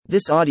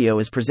This audio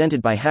is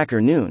presented by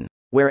Hackernoon,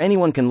 where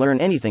anyone can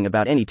learn anything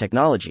about any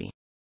technology.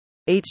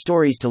 8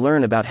 stories to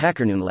learn about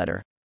Hackernoon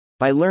letter.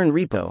 By Learn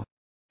Repo.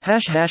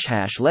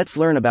 Let's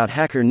learn about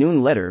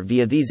Hackernoon letter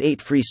via these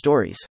 8 free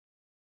stories.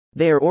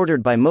 They are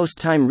ordered by most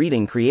time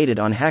reading created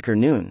on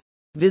Hackernoon.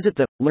 Visit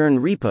the Learn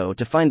Repo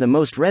to find the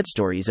most read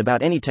stories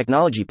about any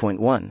technology. Point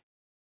 1.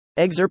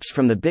 Excerpts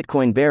from the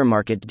Bitcoin bear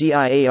market.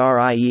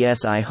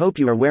 DIARIES. I hope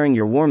you are wearing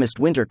your warmest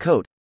winter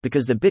coat,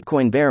 because the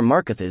Bitcoin bear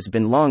market has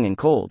been long and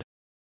cold.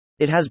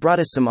 It has brought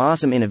us some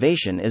awesome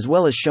innovation as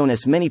well as shown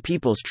us many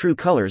people's true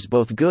colors,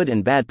 both good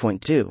and bad. Point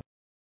 2.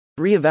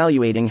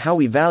 Reevaluating how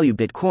we value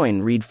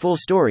Bitcoin. Read full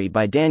story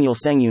by Daniel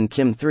Sangyun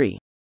Kim. 3.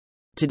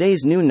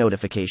 Today's noon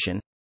notification.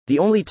 The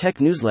only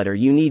tech newsletter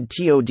you need.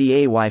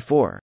 TODAY.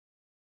 4.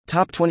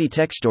 Top 20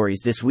 tech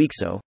stories this week.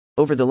 So,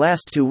 over the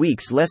last 2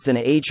 weeks, less than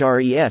a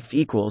href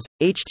equals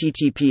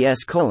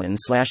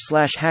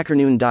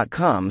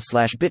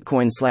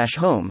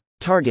https://hackernoon.com/bitcoin/home.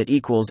 Target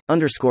equals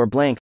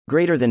 _blank,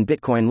 greater than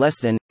Bitcoin, less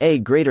than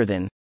greater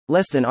than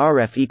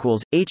ref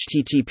equals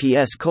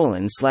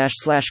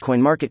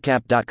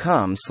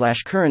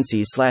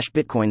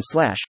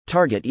https://coinmarketcap.com/currencies/bitcoin/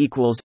 target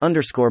equals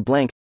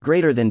 _blank,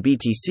 greater than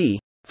BTC,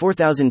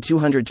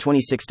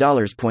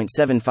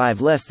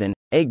 $4,226.75, less than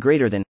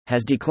greater than,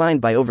 has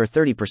declined by over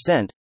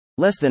 30%.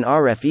 Less than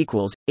ref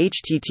equals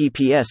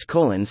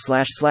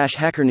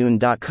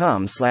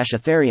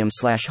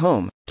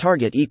https://hackernoon.com/ethereum/home.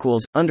 Target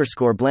equals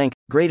 _blank,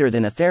 greater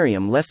than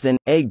Ethereum, less than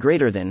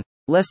greater than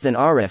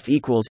ref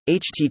equals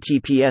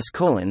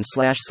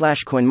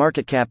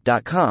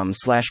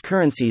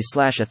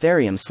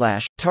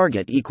https://coinmarketcap.com/currencies/ethereum/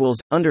 target equals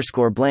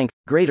 _blank,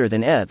 greater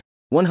than ETH,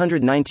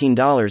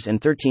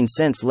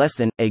 $119.13, less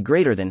than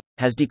greater than,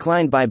 has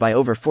declined by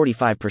over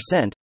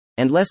 45%.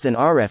 And less than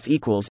ref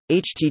equals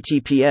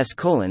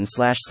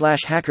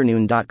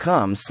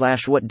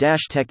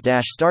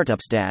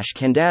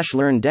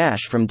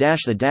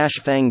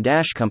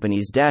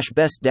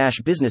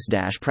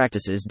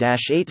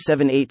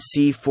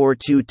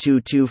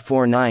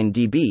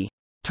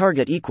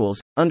Target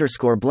equals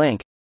 _blank,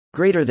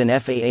 greater than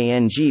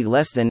FAANG,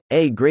 less than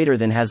greater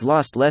than, has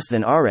lost, less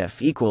than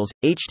ref equals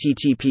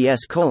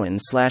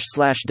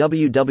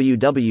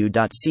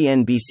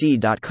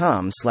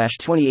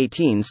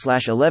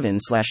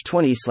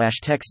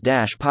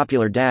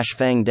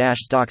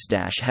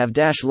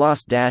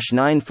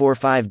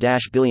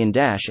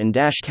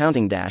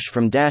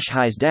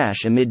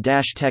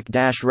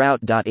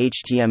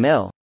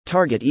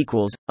Target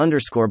equals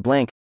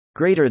 _blank,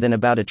 greater than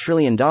about $1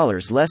 trillion,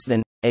 less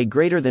than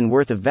greater than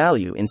worth of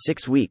value in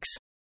 6 weeks.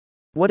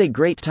 What a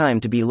great time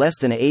to be less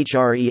than a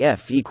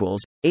href equals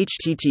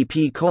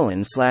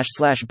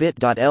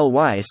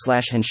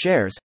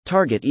http://bit.ly/henshares.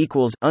 Target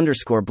equals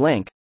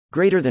 _blank,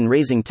 greater than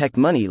raising tech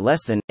money,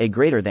 less than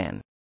greater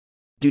than.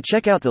 Do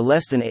check out the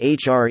less than a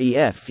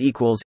href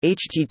equals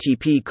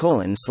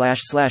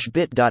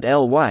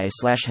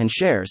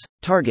http://bit.ly/henshares.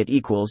 Target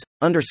equals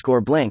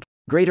 _blank,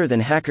 greater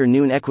than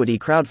Hackernoon equity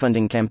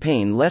crowdfunding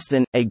campaign, less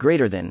than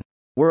greater than.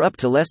 We're up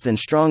to less than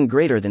strong,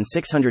 greater than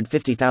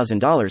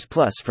 $650,000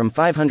 plus from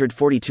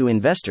 542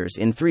 investors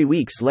in 3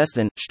 weeks, less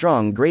than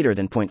strong, greater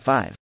than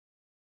 0.5.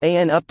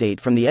 An update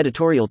from the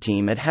editorial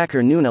team at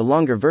Hackernoon. A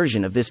longer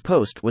version of this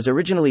post was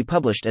originally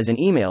published as an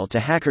email to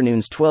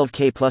Hackernoon's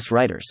 12K plus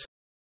writers.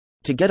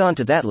 To get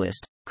onto that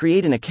list,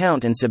 create an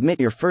account and submit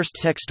your first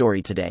tech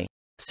story today.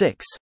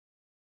 6.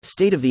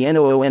 State of the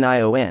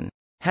NOONION.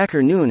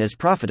 Hackernoon is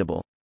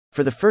profitable.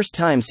 For the first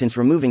time since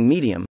removing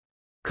Medium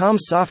Comms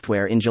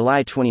software in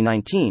July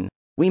 2019,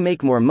 we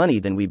make more money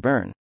than we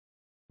burn.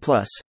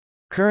 Plus,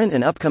 current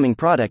and upcoming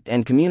product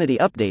and community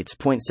updates.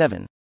 Point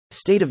 7.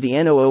 State of the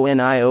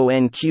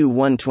NOONION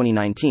Q1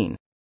 2019.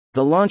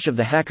 The launch of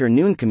the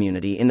Hackernoon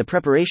community. In the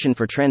preparation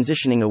for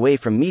transitioning away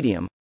from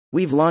Medium,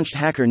 we've launched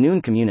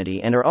Hackernoon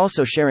community and are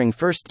also sharing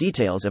first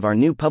details of our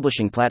new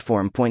publishing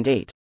platform. Point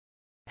 8.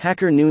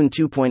 Hackernoon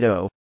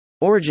 2.0.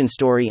 Origin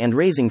story and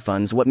raising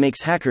funds. What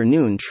makes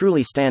Hackernoon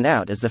truly stand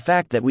out is the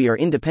fact that we are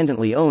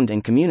independently owned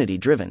and community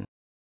driven.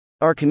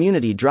 Our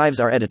community drives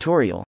our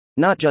editorial,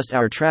 not just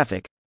our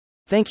traffic.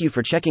 Thank you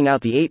for checking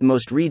out the 8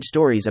 most read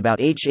stories about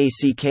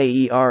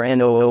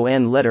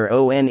Hackernoon letter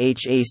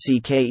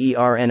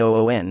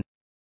Hackernoon.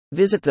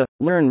 Visit the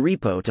Learn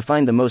Repo to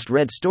find the most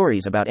read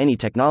stories about any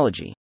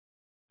technology.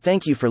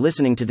 Thank you for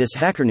listening to this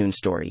Hackernoon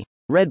story,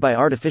 read by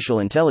artificial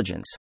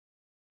intelligence.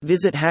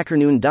 Visit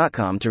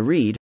hackernoon.com to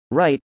read,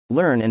 write,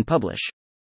 learn and publish.